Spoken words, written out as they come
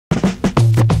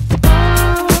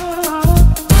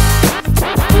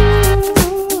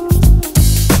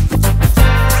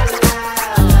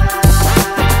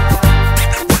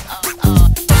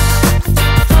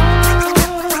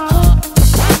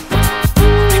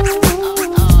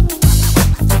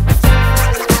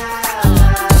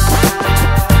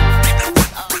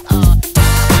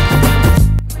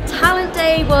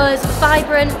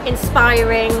different,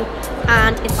 inspiring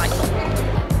and insightful.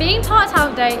 Being part of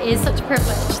Talent Day is such a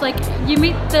privilege. Like, you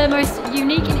meet the most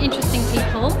unique and interesting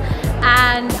people,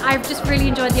 and I've just really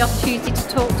enjoyed the opportunity to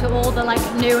talk to all the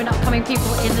new and upcoming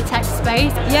people in the tech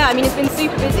space. Yeah, I mean, it's been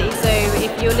super busy, so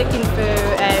if you're looking for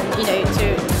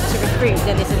to recruit,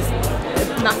 then this is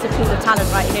a massive pool of talent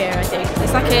right here. I think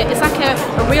it's like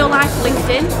a real life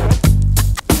LinkedIn.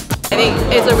 I think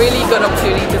it's a really good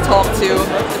opportunity to talk to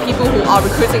the people who are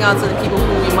recruiting us and the people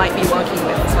who we might be working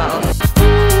with as well.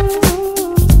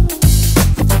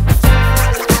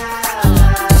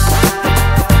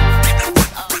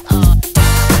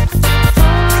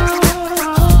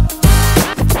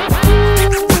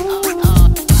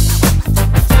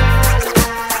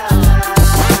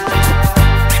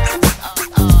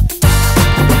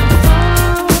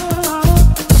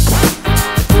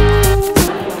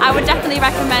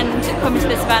 Recommend coming to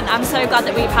this event. I'm so glad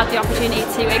that we've had the opportunity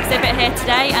to exhibit here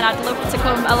today, and I'd love to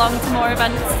come along to more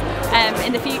events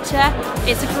in the future.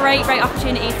 It's a great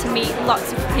opportunity to meet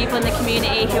lots of people in the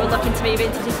community who are looking to move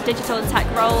into digital and tech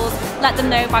roles, let them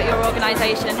know about your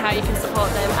organisation and how you can support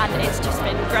them, and it's just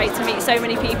been great to meet so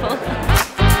many people.